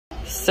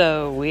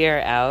So we are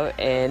out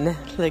and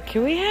look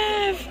who we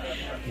have.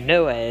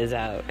 Noah is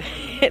out.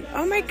 And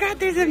oh my god,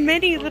 there's a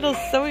mini little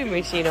sewing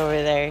machine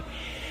over there.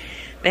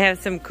 They have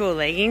some cool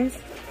leggings.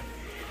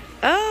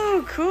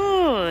 Oh,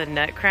 cool. A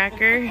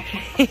nutcracker.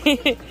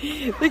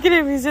 Look at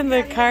him, he's in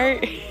the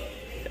cart.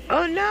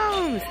 Oh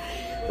no.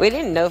 We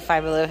didn't know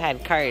Five Below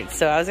had carts,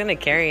 so I was gonna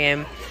carry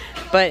him.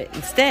 But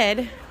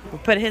instead, we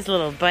put his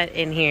little butt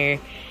in here.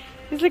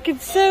 He's looking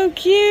so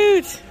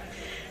cute.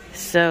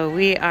 So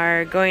we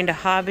are going to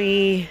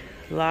Hobby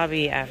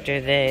Lobby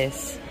after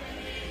this.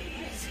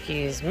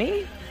 Excuse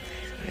me.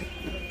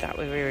 I thought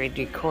we would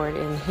record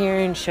in here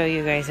and show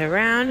you guys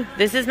around.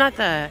 This is not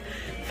the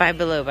Five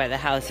Below by the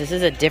house. This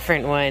is a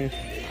different one.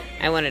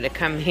 I wanted to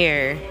come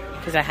here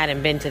because I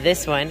hadn't been to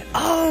this one.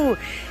 Oh,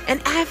 an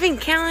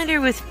advent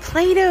calendar with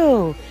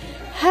Play-Doh.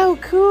 How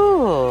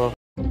cool.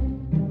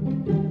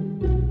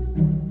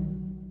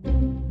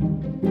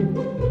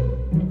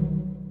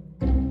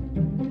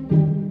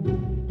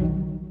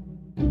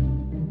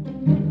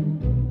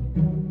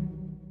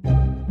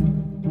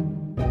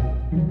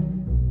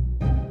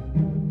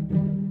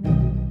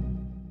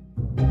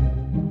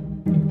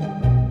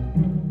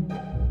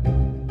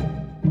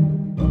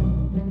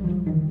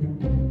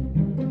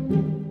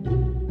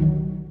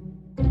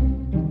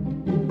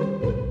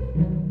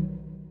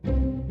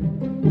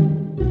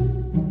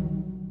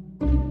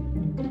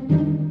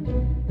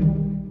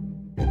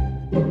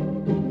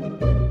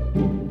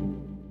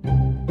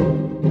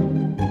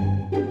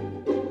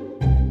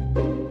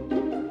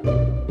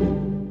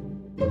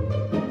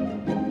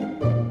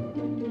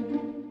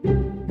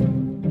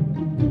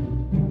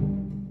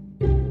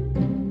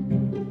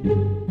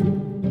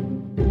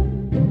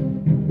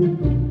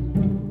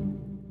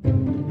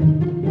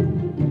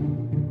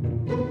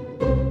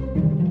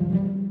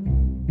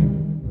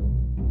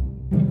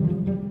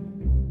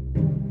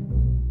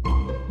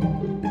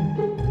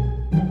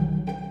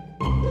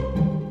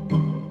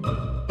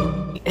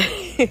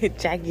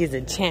 Jackie's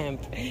a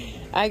champ.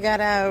 I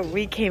got out,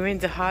 we came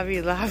into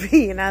Hobby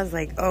Lobby and I was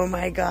like, oh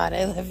my god,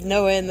 I left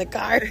Noah in the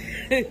car.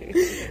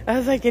 I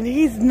was like, and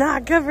he's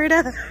not covered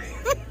up.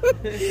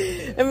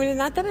 I mean,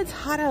 not that it's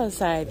hot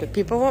outside, but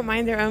people won't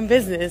mind their own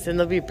business and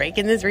they'll be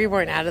breaking this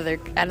Reborn out of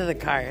the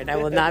car and I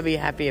will not be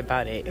happy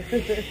about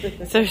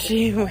it. So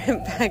she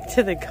went back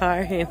to the car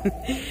and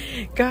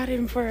got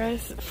him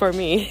for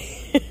me,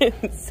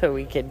 so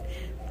we could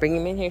bring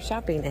him in here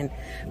shopping. And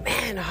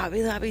man,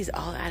 Hobby Lobby's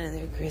all out of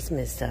their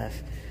Christmas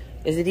stuff.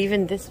 Is it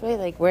even this way?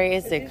 Like, where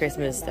is their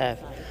Christmas stuff?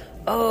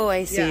 Oh,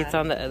 I see. Yeah. It's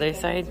on the other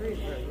side.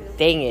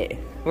 Dang it.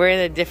 We're in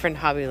a different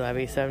Hobby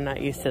Lobby, so I'm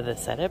not used to the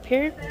setup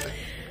here.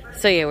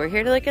 So yeah, we're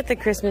here to look at the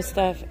Christmas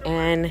stuff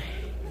and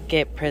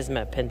get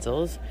Prisma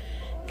pencils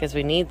because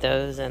we need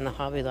those, and the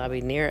Hobby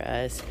Lobby near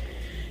us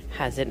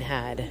hasn't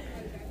had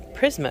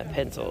Prisma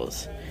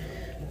pencils.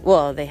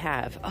 Well, they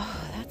have.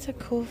 Oh, that's a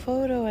cool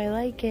photo. I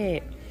like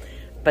it.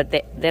 But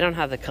they don't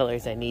have the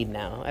colors I need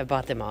now. I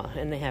bought them all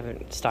and they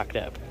haven't stocked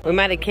up. We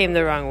might have came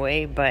the wrong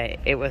way, but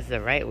it was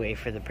the right way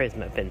for the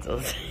Prisma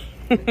pencils.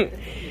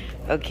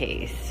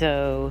 Okay,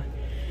 so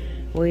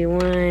we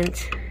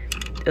want,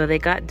 oh, they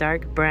got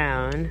dark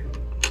brown.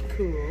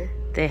 Cool.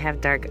 They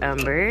have dark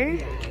umber.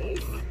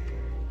 Nice.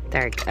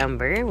 Dark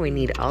umber. We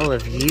need all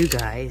of you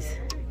guys.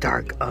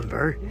 Dark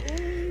umber.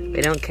 We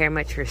don't care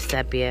much for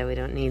sepia. We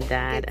don't need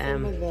that.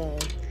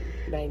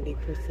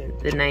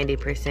 90%. The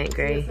 90%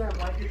 gray.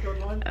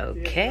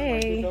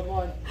 Okay.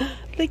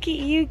 Look at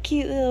you,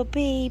 cute little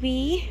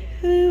baby.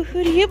 Who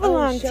do you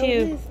belong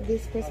to?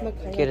 This Prisma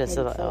color cutest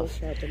little elf.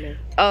 Sharpener.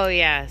 Oh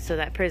yeah, so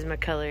that Prisma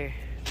color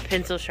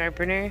pencil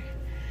sharpener.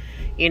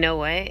 You know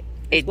what?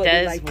 It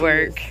does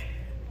work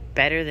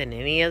better than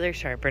any other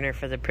sharpener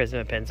for the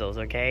Prisma pencils,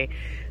 okay?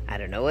 I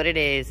don't know what it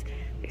is.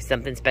 There's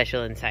something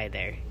special inside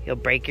there. You'll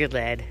break your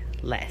lead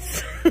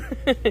less.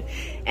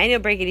 And you'll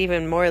break it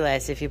even more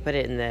less if you put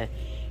it in the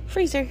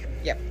freezer.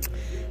 Yep.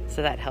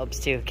 So that helps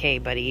too. Okay,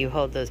 buddy, you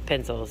hold those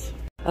pencils.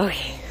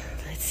 Okay,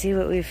 let's see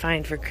what we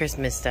find for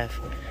Christmas stuff.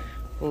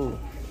 Ooh,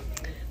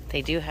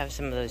 they do have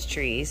some of those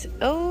trees.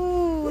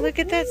 Oh, look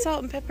at that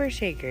salt and pepper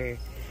shaker.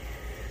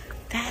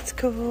 That's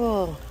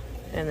cool.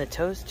 And the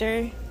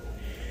toaster.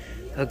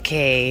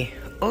 Okay.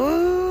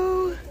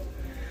 Oh.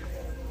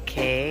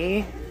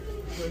 Okay.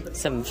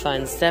 Some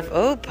fun stuff.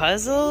 Oh,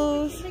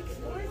 puzzles.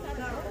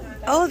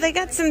 Oh, they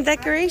got some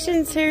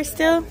decorations here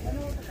still.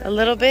 A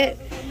little bit.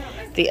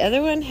 The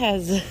other one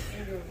has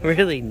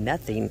really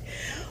nothing.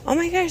 Oh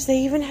my gosh, they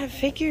even have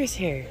figures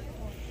here.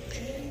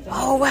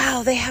 Oh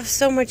wow, they have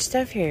so much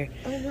stuff here.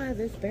 Oh wow,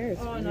 this bear is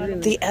really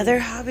The other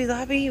Hobby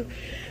Lobby,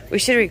 we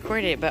should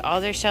record it, but all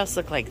their shelves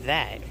look like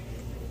that.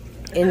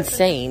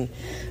 Insane.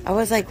 I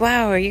was like,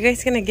 wow, are you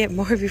guys gonna get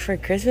more before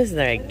Christmas? And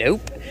they're like,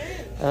 nope.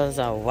 I was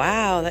like,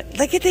 wow.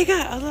 Look at, they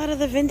got a lot of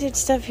the vintage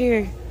stuff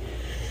here.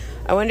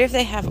 I wonder if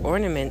they have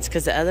ornaments,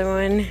 because the other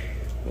one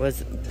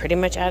was pretty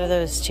much out of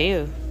those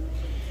too.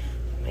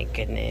 My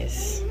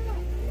goodness.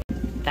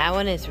 That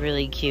one is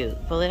really cute.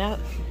 Pull it out.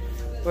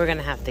 We're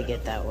gonna have to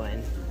get that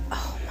one.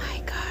 Oh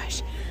my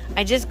gosh.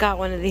 I just got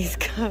one of these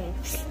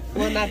cups.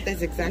 Well, not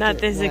this exact one. Not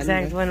this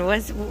exact one.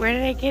 Where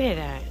did I get it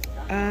at?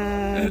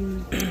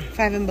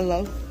 5 and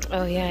below.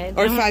 Oh, yeah.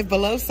 Or 5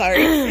 below,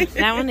 sorry.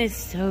 That one is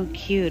so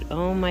cute.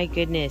 Oh, my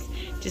goodness.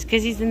 Just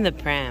because he's in the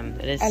pram.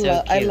 It is so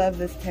cute. I love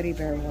this teddy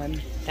bear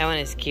one. That one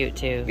is cute,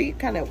 too. Be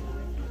kind of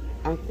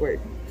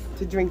awkward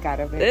to drink out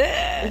of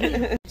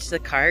it. It's the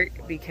cart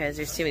because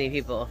there's too many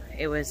people.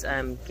 It was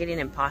getting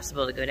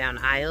impossible to go down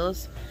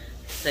aisles.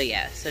 So,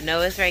 yeah. So,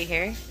 Noah's right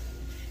here.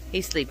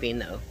 He's sleeping,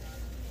 though.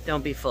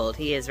 Don't be fooled.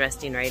 He is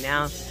resting right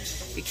now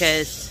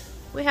because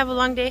we have a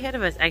long day ahead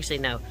of us. Actually,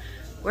 no.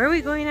 Where are we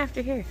going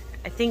after here?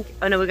 I think,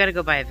 oh no, we gotta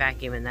go buy a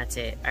vacuum and that's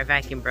it. Our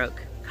vacuum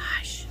broke.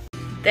 Gosh.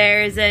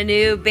 There's a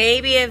new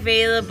baby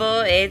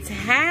available. It's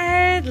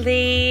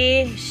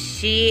Hadley.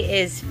 She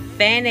is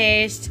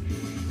finished.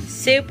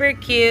 Super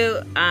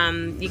cute.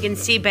 You can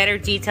see better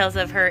details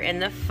of her in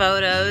the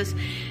photos.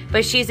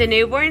 But she's a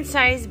newborn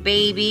size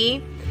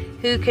baby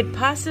who could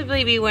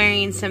possibly be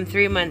wearing some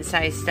 3-month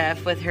size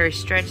stuff with her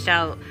stretched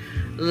out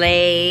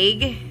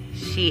leg.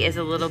 She is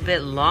a little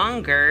bit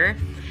longer.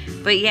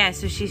 But yeah,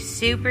 so she's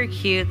super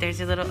cute. There's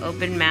a little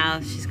open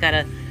mouth. She's got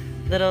a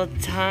little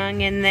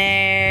tongue in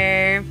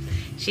there.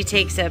 She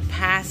takes a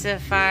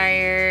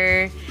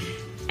pacifier.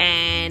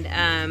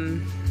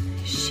 And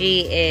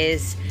she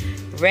is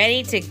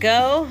ready to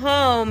go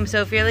home.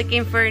 So if you're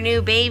looking for a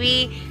new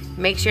baby,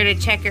 make sure to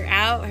check her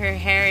out. Her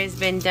hair has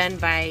been done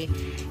by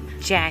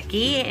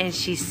Jackie and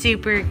she's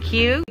super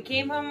cute. We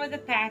came home with a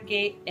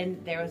packet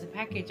and there was a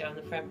package on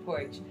the front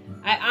porch.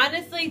 I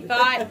honestly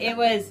thought it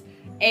was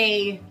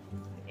a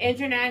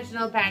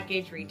international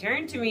package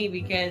returned to me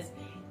because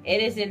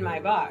it is in my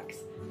box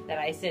that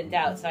I sent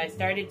out. So I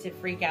started to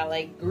freak out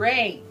like,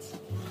 great.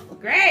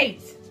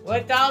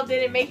 What doll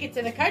didn't make it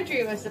to the country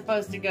it was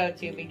supposed to go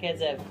to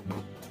because of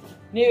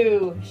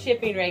new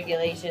shipping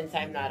regulations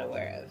I'm not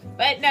aware of.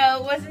 But no,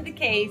 it wasn't the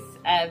case.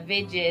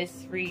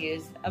 Vidgis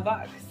reused a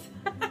box.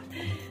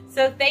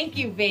 So thank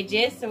you,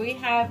 Vidgis. So we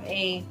have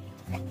a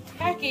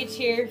package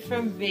here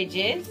from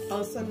Vidgis.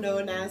 Also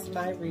known as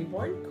My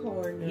Reborn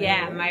Corner.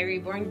 Yeah, My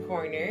Reborn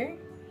Corner.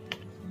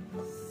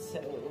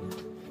 So,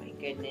 my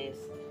goodness.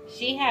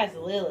 She has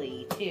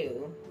Lily,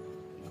 too.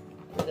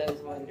 For those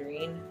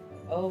wondering.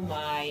 Oh,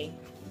 my.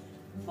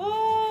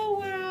 Oh,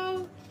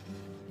 wow.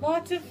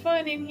 Lots of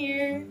fun in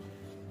here.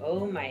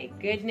 Oh, my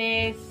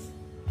goodness.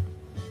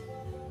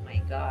 Oh,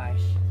 my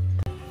gosh.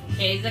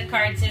 Okay, the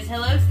card says,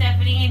 hello,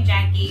 Stephanie and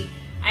Jackie.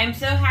 I'm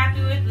so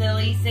happy with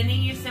Lily.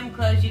 Sending you some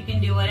clothes you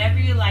can do whatever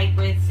you like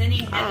with.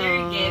 Sending Heather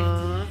a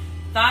gift.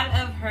 Thought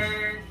of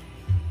her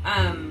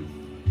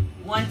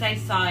once I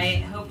saw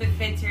it. Hope it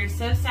fits her.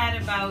 So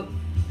sad about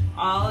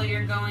all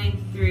you're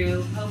going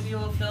through. Hope you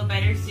will feel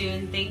better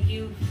soon. Thank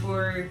you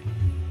for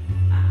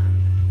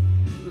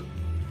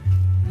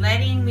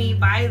letting me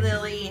buy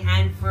Lily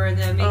and for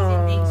the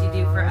amazing things you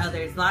do for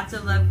others. Lots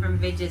of love from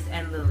Vidgis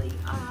and Lily.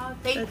 Oh,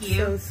 thank you.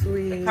 So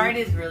sweet. The card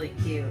is really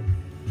cute.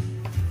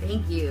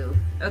 Thank you.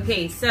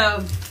 Okay, so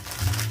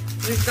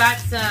we've got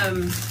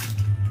some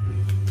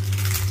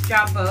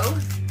Joppo.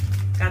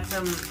 Got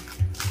some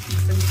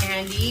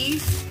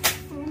candies.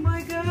 Oh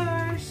my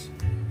gosh.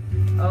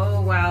 Oh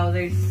wow,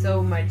 there's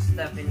so much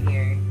stuff in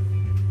here.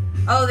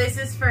 Oh, this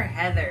is for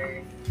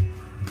Heather.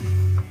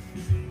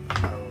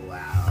 Oh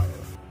wow.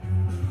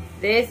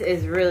 This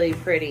is really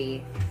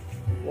pretty.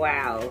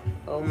 Wow.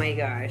 Oh my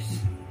gosh.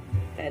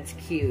 That's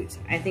cute.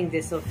 I think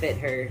this will fit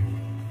her.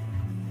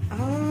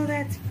 Oh,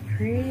 that's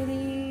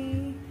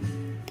pretty.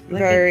 Look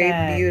Very at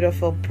that.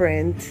 beautiful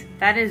print.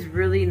 That is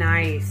really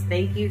nice.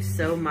 Thank you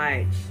so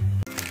much.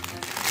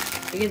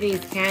 Look at these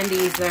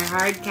candies. They're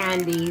hard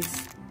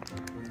candies.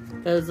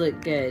 Those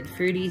look good.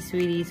 Fruity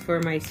Sweeties for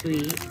my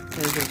sweet.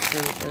 Those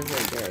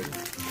look good.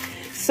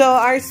 So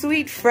our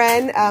sweet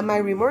friend, My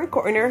Reborn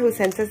Corner, who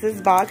sent us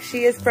this box,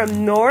 she is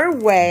from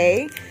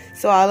Norway.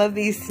 So all of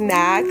these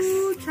snacks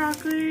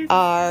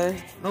are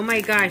oh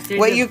my gosh,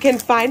 what you can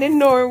find in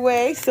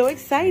Norway. So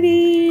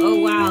exciting. Oh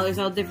wow, there's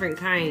all different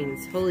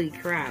kinds. Holy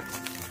crap.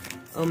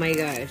 Oh my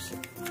gosh.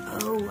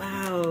 Oh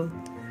wow.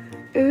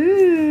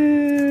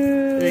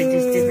 Ooh. They're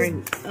just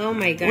different. Oh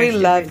my gosh. We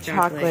love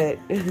chocolate.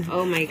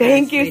 Oh my gosh.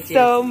 Thank you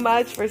so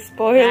much for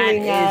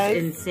spoiling us. That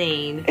is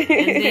insane.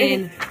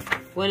 And then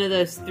one of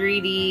those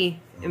 3D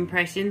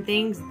impression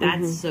things.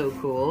 That's so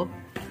cool.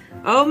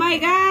 Oh my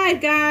god,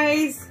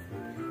 guys.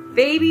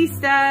 Baby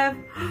stuff.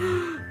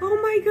 Oh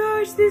my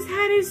gosh, this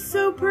hat is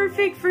so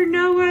perfect for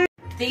Noah.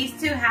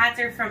 These two hats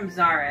are from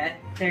Zara.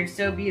 They're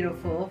so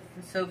beautiful.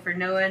 So for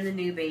Noah and the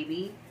new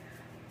baby.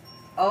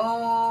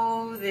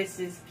 Oh, this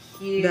is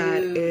cute.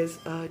 That is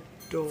adorable.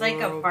 It's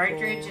like a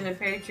partridge in a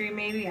pear tree,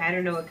 maybe. I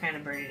don't know what kind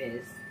of bird it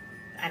is.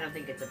 I don't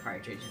think it's a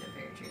partridge in a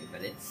pear tree,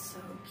 but it's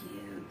so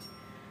cute.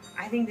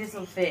 I think this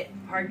will fit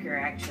Parker,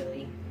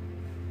 actually.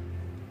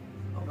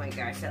 Oh my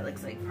gosh, that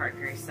looks like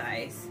Parker's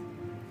size.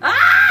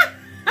 Ah!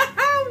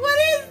 What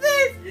is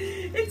this?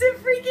 It's a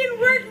freaking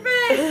work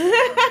vest.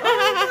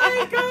 Oh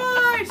my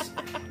gosh.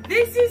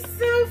 This is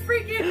so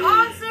freaking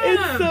awesome.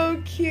 It's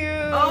so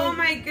cute. Oh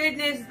my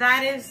goodness.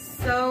 That is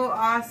so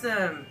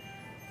awesome.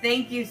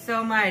 Thank you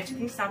so much.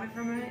 Can you stop it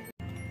for a minute?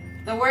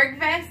 The work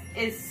vest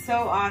is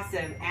so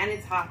awesome, and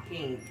it's hot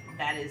pink.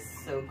 That is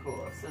so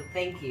cool. So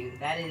thank you.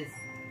 That is,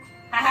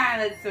 haha,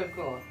 that's so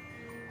cool.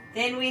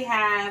 Then we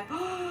have,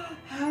 oh,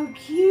 how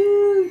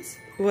cute.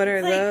 What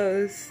are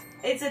those?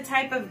 It's a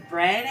type of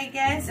bread, I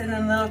guess, and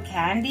then little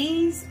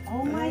candies.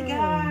 Oh my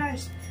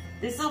gosh.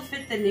 This will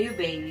fit the new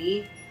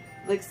baby.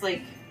 Looks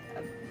like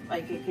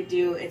it could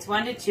do, it's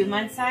 1 to 2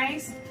 month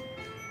size.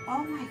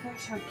 Oh my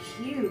gosh, how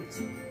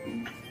cute.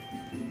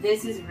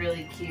 This is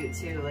really cute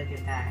too, look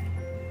at that.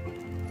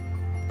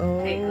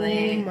 Oh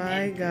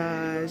my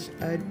gosh,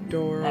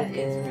 adorable. That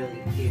is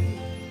really cute.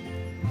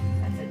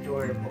 That's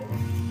adorable.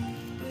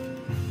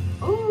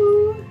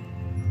 Ooh.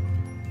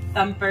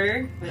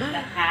 Thumper with the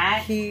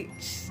hat. She,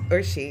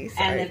 sorry.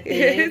 And the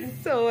bib.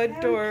 It's so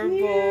adorable.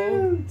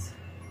 Cute.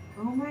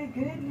 Oh my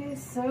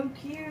goodness, so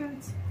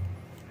cute.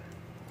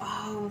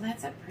 Oh,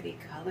 that's a pretty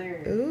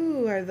color.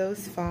 Ooh, are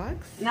those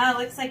fox? No, it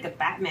looks like a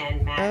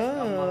Batman mask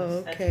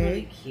almost. That's okay.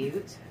 really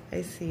cute.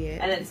 I see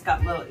it. And it's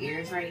got little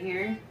ears right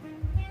here.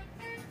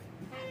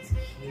 That's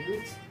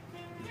cute.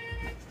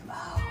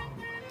 Oh.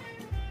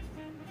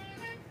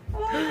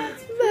 Oh,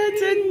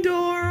 that's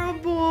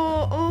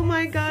adorable. Oh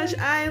my gosh,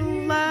 I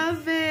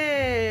love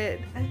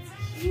it. That's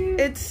cute.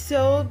 It's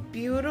so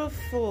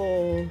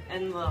beautiful.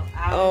 And little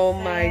outfits. Oh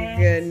my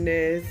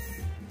goodness.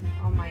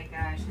 Oh my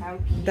gosh, how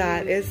cute.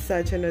 That is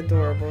such an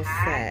adorable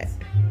set.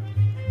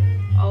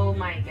 Oh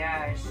my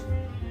gosh.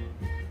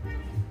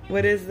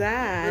 What is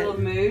that?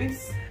 Little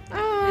moose.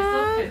 Oh. This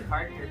will fit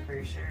Parker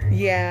for sure.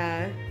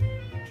 Yeah.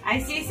 I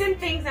see some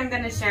things I'm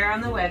going to share on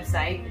the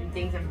website and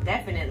things I'm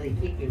definitely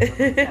keeping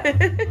for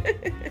myself.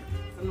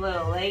 Some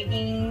little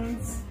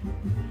leggings.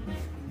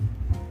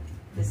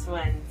 This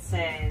one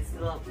says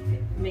little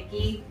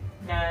Mickey.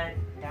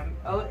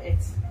 Oh,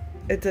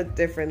 it's a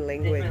different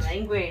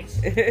language.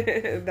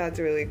 That's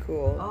really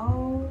cool.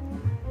 Oh,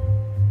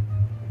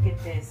 look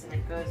at this, and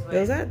it goes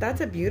with. That's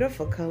a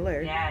beautiful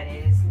color. Yeah,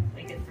 it is.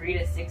 Like a 3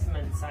 to 6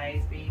 month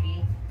size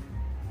baby.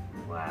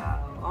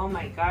 Wow. Oh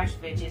my gosh,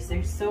 bitches.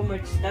 There's so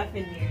much stuff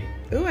in here.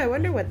 Ooh, I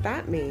wonder what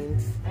that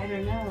means. I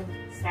don't know.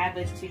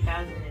 Established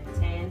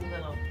 2010.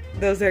 Little.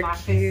 Those are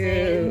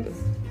moccasins.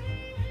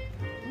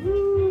 cute.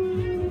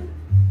 Ooh.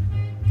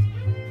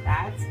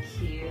 That's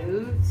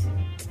cute.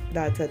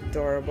 That's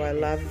adorable. I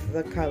love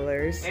the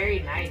colors. Very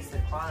nice, the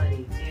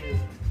quality too.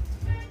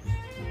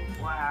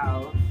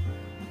 Wow.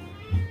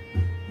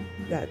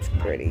 That's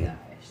pretty. Oh my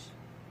gosh.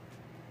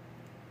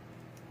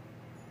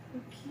 So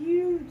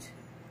cute.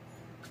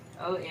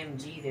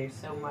 OMG, there's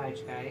so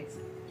much, guys.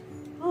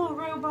 Little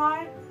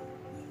robot.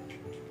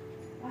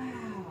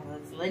 Wow,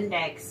 that's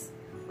Lindex.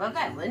 Love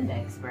that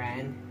Lindex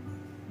brand.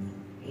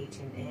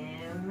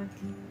 H&M.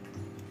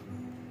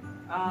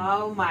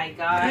 Oh my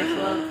gosh,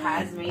 little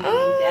Tasmanian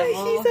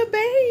devil. She's a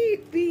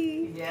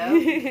baby.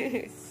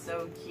 Yep.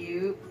 So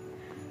cute.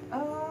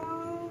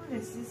 Oh,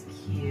 this is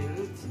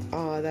cute.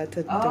 Oh, that's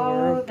adorable.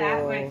 Oh,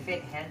 that would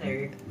fit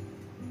Heather.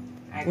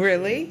 Actually,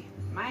 really?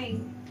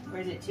 Mine. Or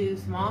is it too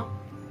small?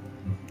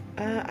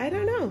 I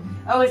don't know.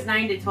 Oh, it's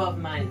 9 to 12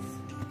 months.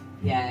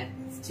 Yeah,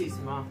 it's too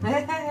small.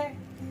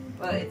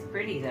 Well, it's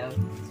pretty though.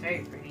 It's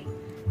very pretty.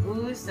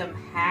 Ooh, some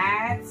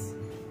hats.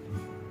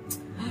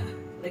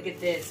 Look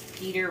at this,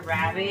 Peter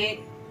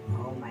Rabbit.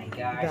 Oh my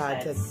gosh,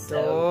 that's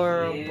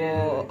adorable.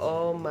 So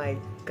oh my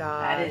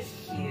gosh. that is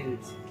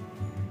cute.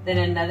 Then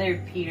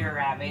another Peter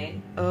Rabbit.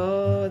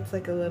 Oh, it's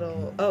like a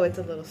little. Oh, it's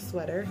a little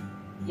sweater.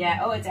 Yeah.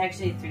 Oh, it's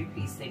actually a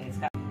 3-piece thing. It's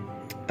got.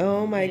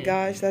 Oh my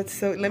gosh, that's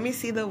so. Let me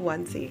see the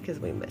onesie because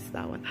we missed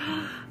that one.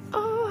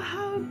 Oh,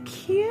 how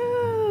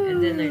cute!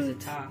 And then there's a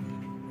top.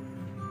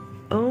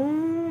 Oh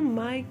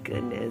my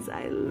goodness,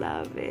 I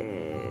love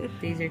it.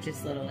 These are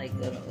just little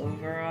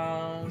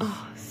overalls.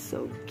 Oh,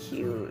 so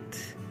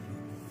cute.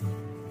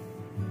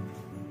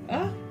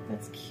 Oh,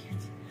 that's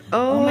cute.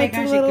 Oh, my it's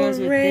gosh, a little it goes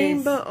with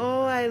rainbow. this.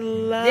 Oh, I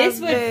love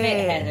This would it.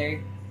 fit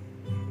Heather.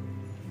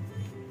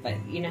 But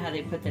you know how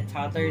they put the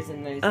toddlers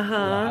in those little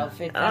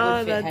outfits?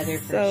 That would fit Heather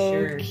for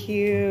sure. So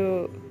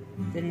cute.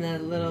 Then the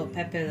little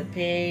Peppa the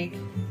Pig.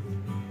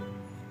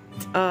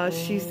 Oh,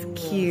 she's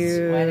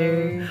cute.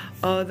 Sweater.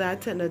 Oh,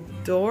 that's an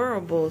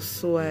adorable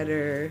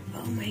sweater.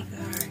 Oh my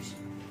gosh.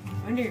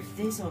 I wonder if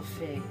this will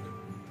fit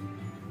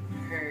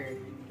her.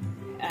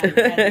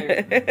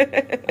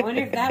 Heather. I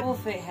wonder if that will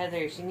fit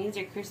Heather. She needs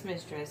her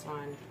Christmas dress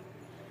on.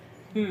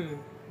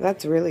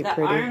 That's really the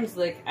pretty. The arms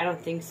look, I don't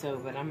think so,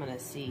 but I'm going to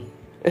see.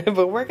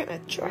 But we're going to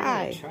try.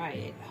 We're going to try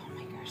it. Oh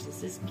my gosh,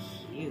 this is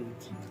cute.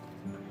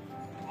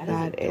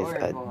 That is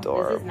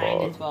adorable. This is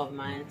 9 to 12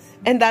 months.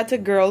 And that's a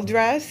girl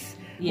dress?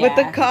 Yeah. With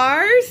the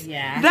cars?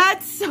 Yeah.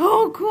 That's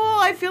so cool.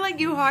 I feel like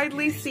you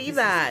hardly see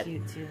that. Is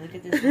cute too. Look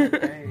at this little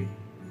bird.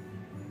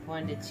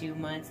 1 to 2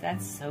 months.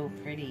 That's so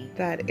pretty.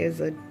 That is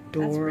adorable.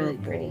 That's really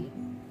pretty.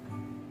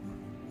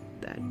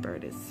 That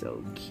bird is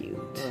so cute.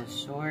 Little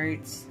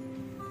shorts.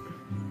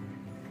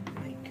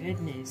 My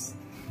goodness.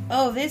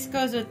 Oh, this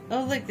goes with.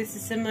 Oh, look, this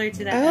is similar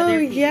to that other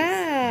piece. Oh,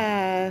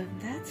 yeah.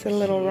 That's a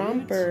little cute.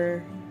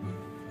 romper.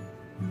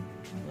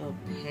 Little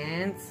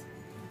pants.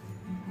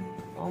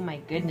 Oh my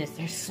goodness,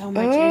 there's so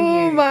much in here.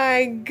 Oh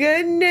my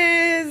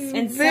goodness.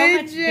 And so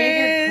much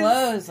bigger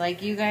clothes.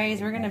 Like, you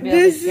guys, we're going to be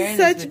able to share this with you This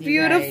guys. is such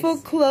beautiful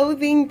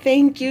clothing.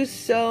 Thank you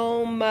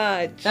so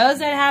much. Those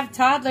that have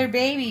toddler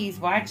babies,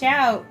 watch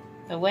out.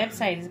 The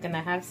website is going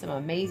to have some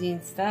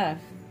amazing stuff.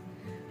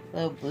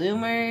 Little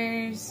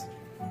bloomers.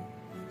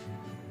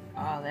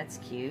 Oh, that's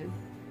cute.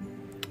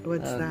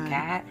 What's little that?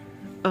 Cat.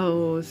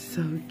 Oh,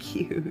 so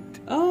cute.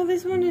 Oh,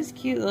 this one is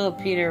cute. Little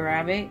Peter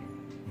Rabbit.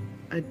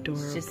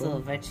 Adorable. It's just little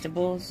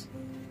vegetables.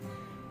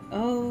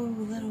 Oh,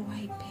 little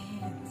white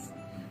pants.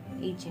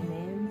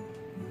 H&M.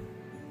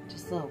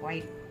 Just little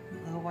white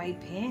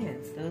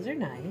pants. Those are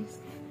nice.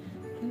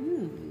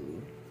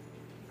 Ooh.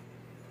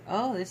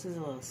 Oh, this is a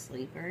little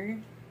sleeper.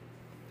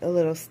 A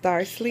little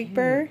star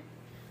sleeper.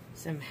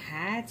 Some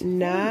hats.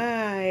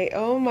 Nice.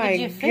 Oh my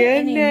Did you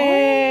fit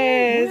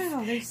goodness.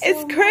 Wow, there's so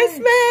it's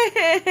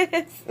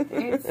Christmas.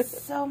 There's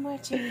so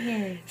much in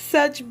here.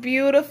 Such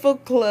beautiful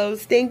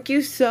clothes. Thank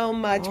you so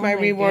much, my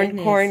Reborn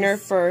goodness, Corner,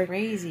 this is for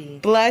crazy.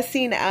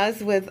 blessing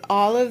us with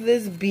all of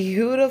this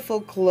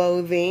beautiful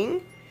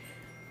clothing.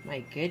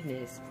 My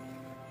goodness.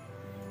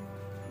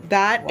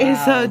 That is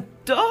adorable.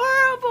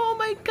 Oh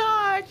my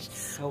gosh.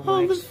 So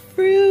all much. the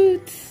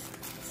fruits.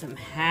 Some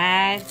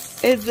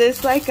hats. Is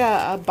this like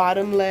a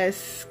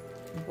bottomless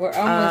We're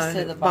almost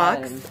to the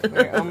bottom. box?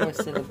 We're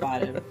almost to the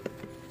bottom.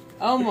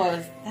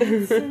 Almost.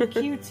 That's so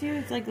cute too.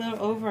 It's like little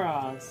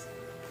overalls.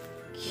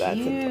 Cute. That's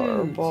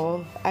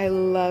adorable. I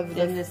love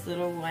Then this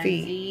little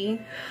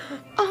onesie.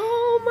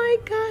 Oh my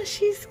gosh,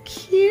 she's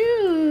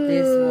cute.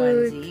 This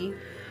onesie.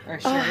 Or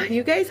shirt. Oh,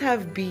 you guys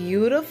have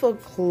beautiful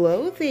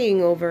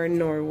clothing over in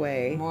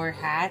Norway. More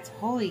hats.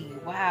 Holy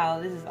wow,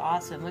 this is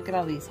awesome. Look at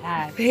all these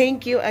hats.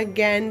 Thank you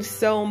again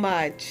so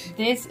much.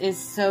 This is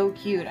so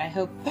cute. I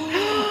hope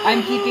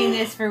I'm keeping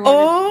this for one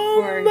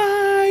Oh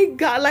my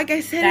god, like I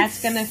said,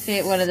 that's gonna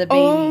fit one of the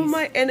babies. Oh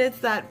my, and it's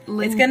that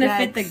It's gonna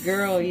fit the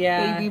girl,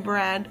 yeah. Baby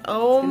brand.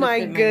 Oh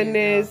my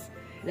goodness.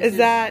 Is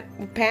that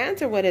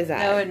pants or what is that?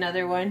 No,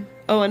 another one.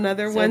 Oh,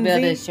 another So onesie? we'll be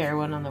able to share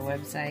one on the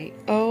website.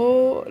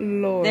 Oh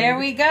Lord. There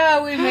we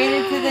go. We made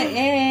it to the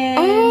end.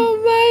 Oh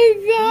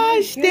my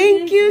gosh. My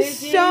Thank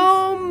goodness, you bitches.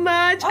 so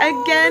much.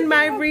 Oh, Again, look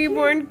my how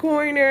Reborn cute.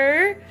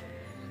 Corner.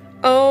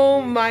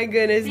 Oh my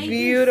goodness. Thank you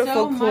Beautiful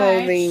so much.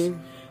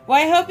 clothing. Well,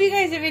 I hope you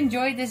guys have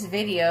enjoyed this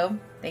video.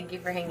 Thank you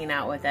for hanging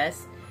out with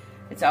us.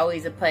 It's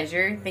always a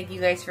pleasure. Thank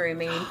you guys for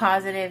remaining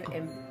positive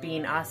and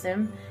being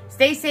awesome.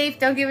 Stay safe.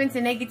 Don't give in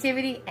to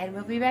negativity. And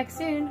we'll be back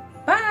soon.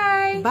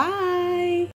 Bye. Bye.